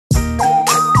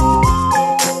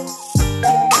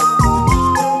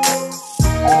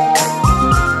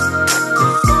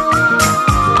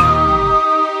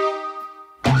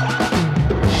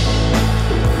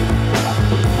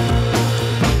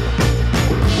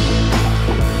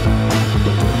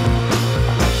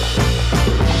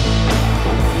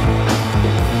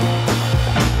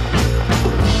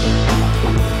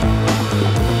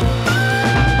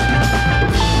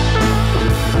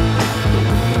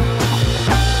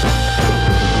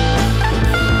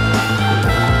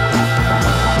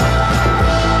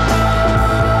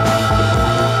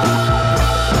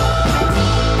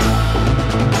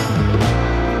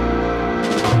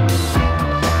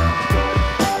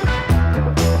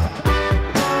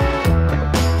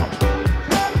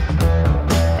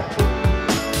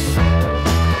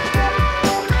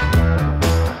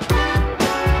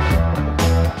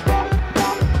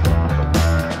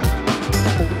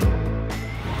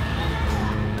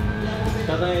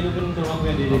Katanya hidupin tuh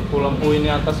lampunya di lampu ini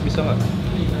atas bisa nggak?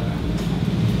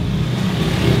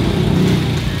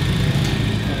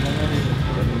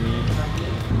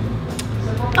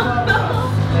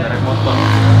 Merek motor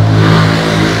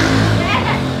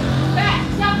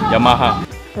Yamaha.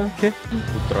 Oke.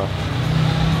 Putra.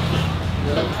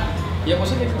 Ya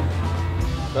bosnya gitu.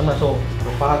 Kan masuk.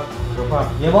 Cepat.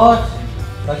 Ya bos.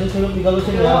 Kasih sirup 3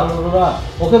 lusin ya.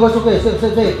 Oke bos, oke. Sip.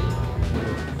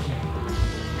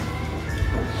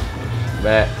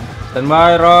 Baik.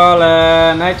 Standby, roll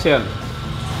and action.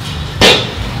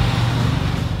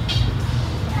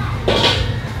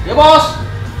 Ya bos.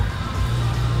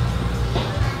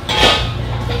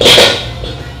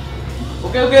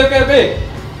 Oke.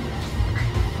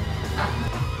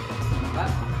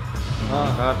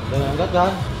 Nah, udah angkat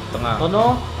kan? Tengah.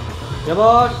 Tono. Ya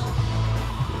bos.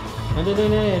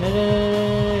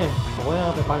 Nih.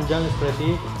 Pokoknya sampai panjang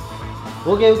ekspresi.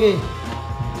 Oke.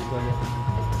 Itu aja.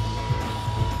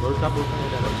 Baru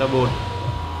cabut.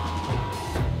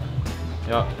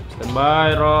 Yuk,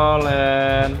 standby, roll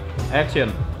and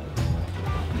action.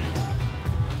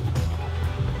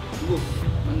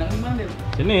 Menang di mana, Del?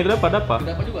 Sini dapat apa?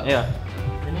 Dapat juga? Iya.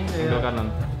 Ini Sebelah kayak kanan.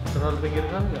 terlalu pinggir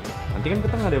kan enggak? Nanti kan ke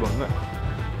tengah deh bang, enggak?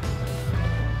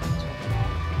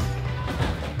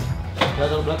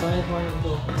 Latar belakangnya semuanya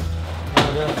itu. Nah,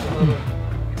 ada baru.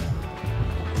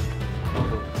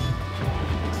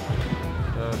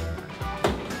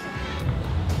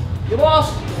 Ya bos.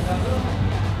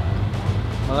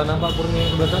 Malah nampak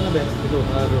kurnia sebelah sana, Ben. Itu,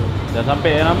 aduh. Jangan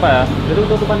sampai ya nampak ya. Jadi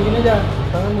tutupan gini aja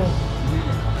tanganmu.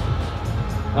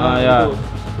 Ya. Gitu.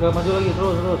 Enggak maju lagi,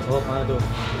 terus. Oh, aduh.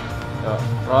 Yuk,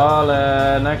 roll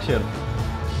and action.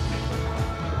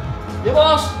 Ya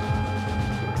bos.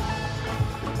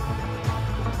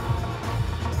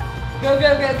 Oke.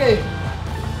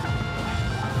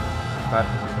 Cut.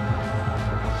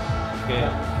 Oke.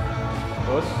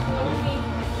 Terus.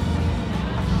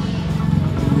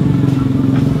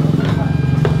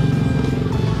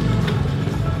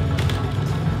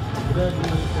 Udah di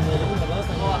sini aja enggak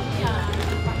apa-apa.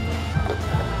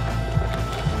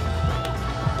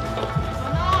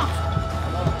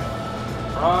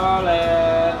 Roll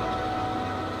and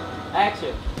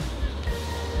action.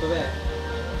 Tuh, Ben.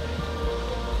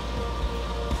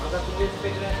 Angkat tinggi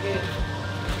speakernya sedikit.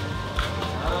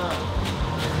 Nah.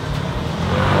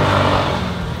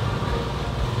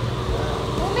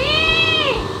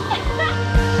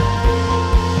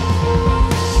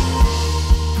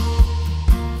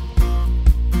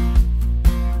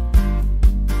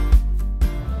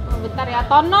 Bentar ya,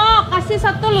 Tono, kasih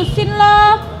 1 lusin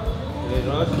loh. Oke,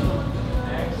 terus.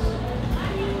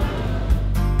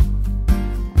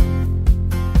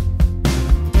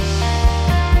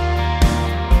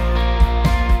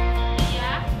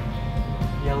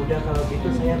 Ya udah kalau gitu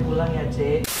saya pulang ya,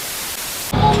 Cek.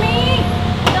 Umi,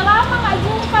 udah lama nggak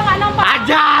jumpa, nggak nampak.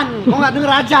 Ajan! Kok nggak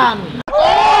denger ajan?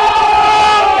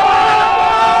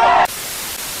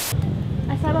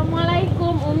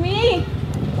 Assalamualaikum, Umi.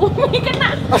 Umi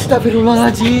kena.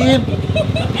 Astagfirullahaladzim.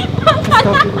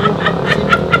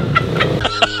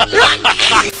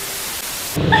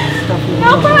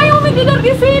 Kenapa lagi Umi tidur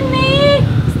di sini?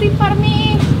 Istighfar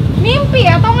nih. Mimpi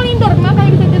atau ngelindur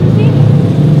makanya bisa tidur di sini.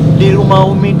 Di rumah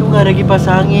Umi tuh nggak ada kipas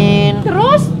angin.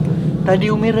 Terus?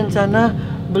 Tadi Umi rencana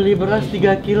beli beras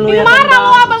 3 kilo Ih, ya marah kan,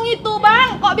 lo abang itu,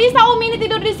 Bang. Kok bisa Umi ini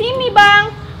tidur di sini,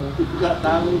 Bang? Nggak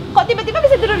tahu. Kok tiba-tiba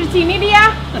bisa tidur di sini dia?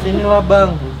 Sinilah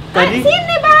Bang.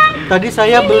 Sini, Bang. Tadi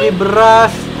saya beli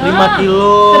beras 5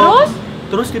 kilo.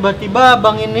 Terus tiba-tiba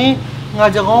abang ini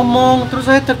ngajak ngomong, terus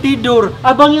saya tertidur.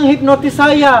 Abang yang hipnotis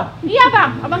saya. Iya,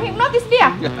 Bang. Abang hipnotis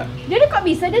dia. Jadi kok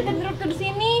bisa dia tidur di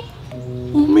sini?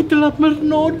 Umi telah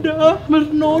mernoda.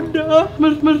 Bernoda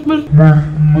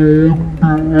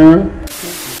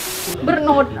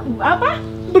apa?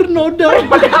 Bernoda.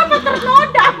 Apa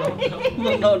ternoda?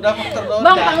 Ternoda.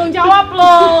 Bang, tanggung jawab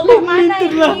loh. Kayak mana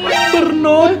telah ini?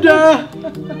 bernoda.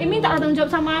 Ini minta tanggung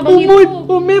jawab sama abang itu.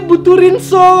 Umi butuh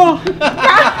rinso.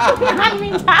 Jangan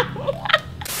minta.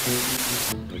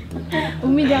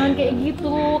 Umi jangan kayak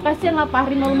gitu. Kasihan lah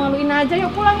Fahri, malu-maluin aja.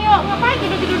 Yuk pulang yuk. Ngapain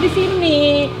tidur-tidur di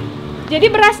sini? Jadi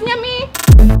berasnya, Mi.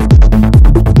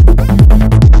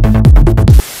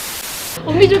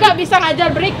 Umi juga bisa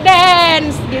ngajar break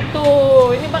dance gitu.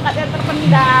 Ini bakat yang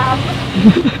terpendam.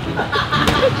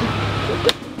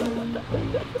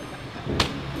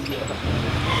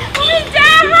 Umi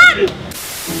jahat.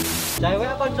 Cewek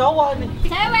apa cowok nih?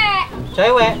 Cewek.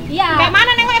 Cewek. Iya. Kayak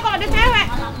mana nengoknya kalau ada cewek?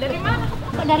 Dari mana?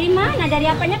 Kok dari mana? Dari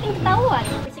apanya kan ketahuan.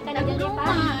 Bisikan aja dia,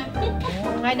 Pak.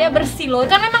 Nggak, dia bersih loh.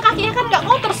 Kan emang kakinya kan nggak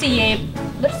kotor sih, Yep.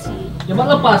 Bersih. Coba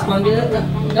lepas panggil.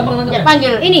 Gampang nangkep ya?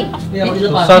 Panggil ini. Iya, panggil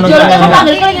lepas. Susah Coba nangkepnya.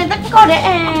 panggil kau yang tapi kau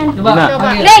DN. Coba Nah.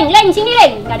 panggil. Leng, sini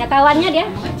Leng. Gak ada kawannya dia.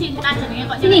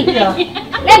 Sini. Iya.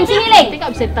 Leng, sini Leng. Tapi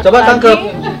nggak bisa ditangkap Coba lagi. tangkap.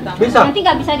 Bisa? Nanti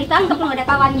gak bisa ditangkap kalau ada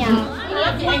kawannya. Kalau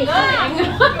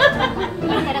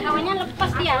gak ada kawannya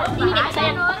lepas dia. Ini gak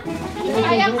sayang.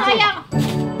 Sayang.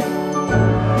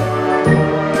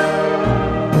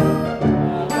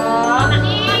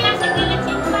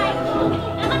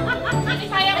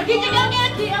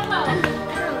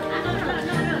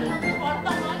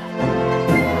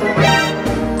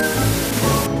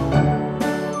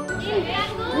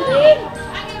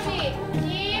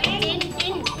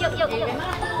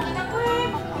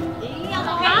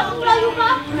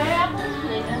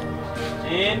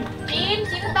 Cin.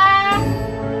 Cinta.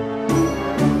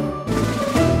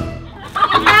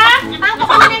 Tangkap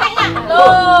sama neneknya.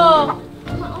 Loh.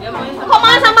 Kok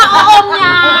malah sama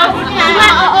oomnya? Sama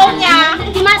oomnya.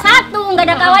 Cuma satu, nggak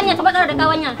ada kawannya. Coba kalau ada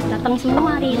kawannya, datang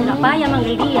semua Rin. Nggak payah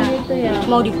manggil dia.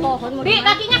 Mau di pohon, mau Bi,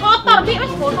 kakinya kotor, Bi.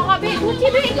 Wes kotor nggak, Bi? Cuci,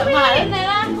 Bi. Nggak mahal,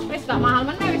 lah. Wes nggak mahal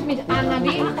mana? Wes mijat tanah,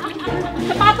 Bi.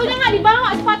 Sepatunya nggak dibawa,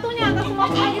 sepatunya atas semua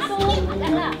gitu.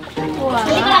 Wah.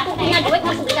 Jadi kalau aku punya duit,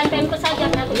 aku belikan pampers saja.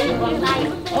 Karena aku jadi uang lain.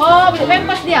 Oh, beli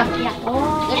pampers dia? Iya.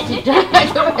 Oh,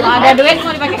 kalau ada duit mau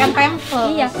dipakaikan pampers.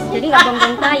 Iya. Jadi nggak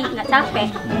buang tai, nggak capek.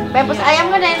 Pampers ayam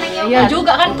kan neneknya. Iya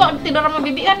juga kan, kok tidur sama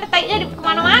bibi kan tainya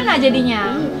kemana-mana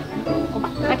jadinya.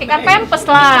 Pakaikan pampers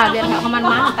lah, biar nggak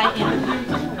kemana-mana tainya.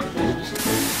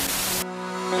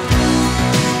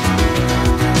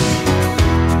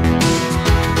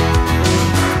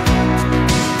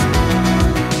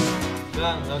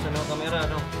 Nggak usah nengok kamera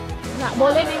dong. Nggak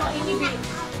boleh nengok ini, Bi.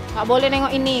 Nggak boleh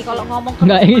nengok ini kalau ngomong ke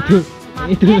Nggak, yang rumah. itu. Maaf.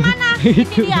 Yang itu. Mana? Ini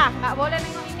dia. Nggak boleh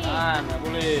nengok ini. Nggak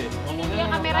boleh. Ini dia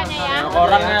kameranya ya. Nengok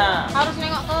orangnya. Harus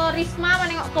nengok ke Risma apa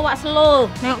nengok ke Wak Selow.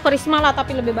 Nengok ke Risma lah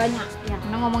tapi lebih banyak. Ya,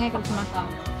 karena ngomongnya ke Risma.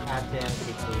 Ada yang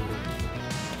gitu.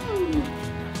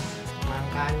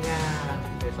 Makanya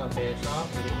besok-besok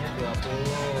belinya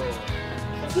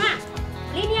 20. Nah,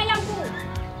 ini ayamku.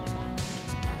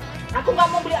 Aku nggak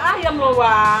mau beli ayam loh,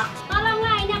 Wak.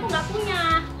 Tolonglah, ini aku nggak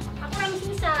punya. Aku orang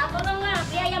susah. Tolonglah,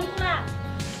 beli ayamku lah.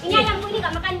 Ini ayamku ini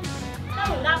nggak makan,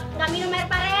 tahu nggak minum air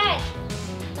paret,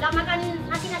 nggak makan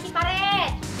nasi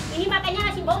paret. Ini makannya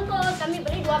nasi bungkus. Kami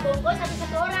beli 2 bungkus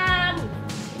satu orang.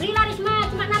 Belilah Risma,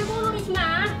 cuma 60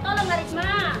 Risma. Tolonglah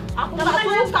Risma. Aku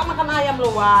nggak suka makan ayam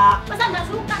loh, Wak. Masa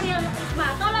nggak suka ya Risma?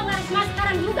 Tolonglah Risma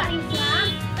sekarang juga Risma.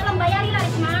 Tolong bayarilah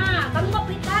Risma. Kamu kok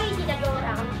pelit kali sih jadi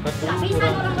orang. Nggak bisa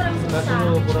orang-orang susah.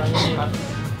 Kurangin.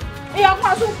 Iya, aku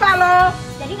nggak suka loh.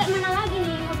 Jadi nggak mana lagi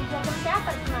nih mau dijual ke siapa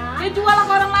Risma? Dia jual ke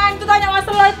orang lain, itu tanya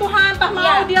Masalah itu hantah mau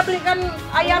Iya. dia belikan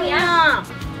ayamnya.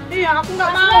 Iya, aku nggak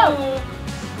Wak mau. Selow.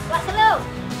 Wak Selow.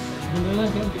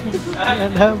 Nggak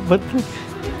dapet.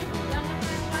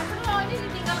 Masalah ini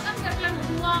ditinggalkan biar kalian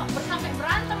berdua bersampai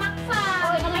berantem maksa.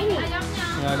 Oh, sama ini? Ayamnya.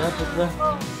 Nggak dapet dah.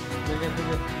 Jangan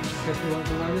kasih uang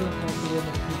tua aja lah kalau dia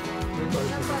dapet.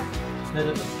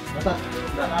 Mata.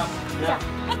 Ya.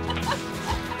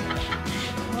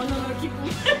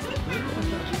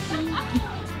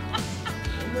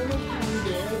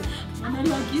 Mana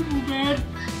lagi Buben?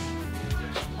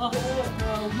 Oh,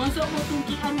 masa mau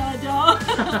tungkian aja?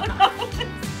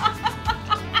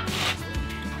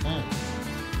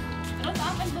 Terus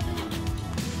apa yang betul?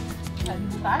 Nggak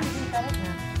dibuka aja sih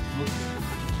karetnya.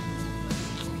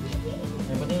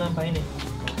 Yang penting nampak ini.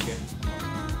 Oke.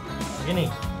 Begini.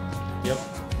 Yup.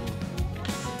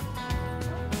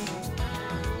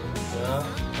 Ya,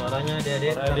 suaranya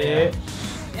adik-adik. Adik.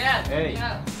 Ya. Hey.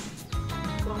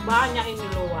 Kurang banyak ini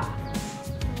loh, Wak.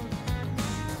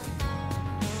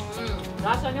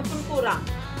 Rasanya pun kurang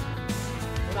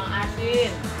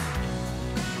asin,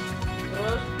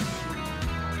 terus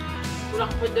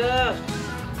kurang pedas.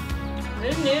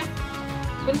 Ini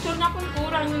kencurnya pun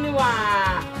kurang ini,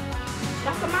 Wak.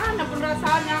 Lah kemana pun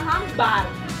rasanya hambar.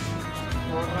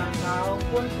 Orang kau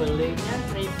pun belinya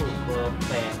 1000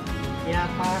 gopek. Ya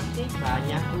pasti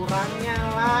banyak kurangnya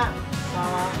lah.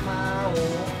 Kalau mau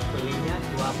belinya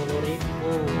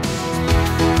 20.000.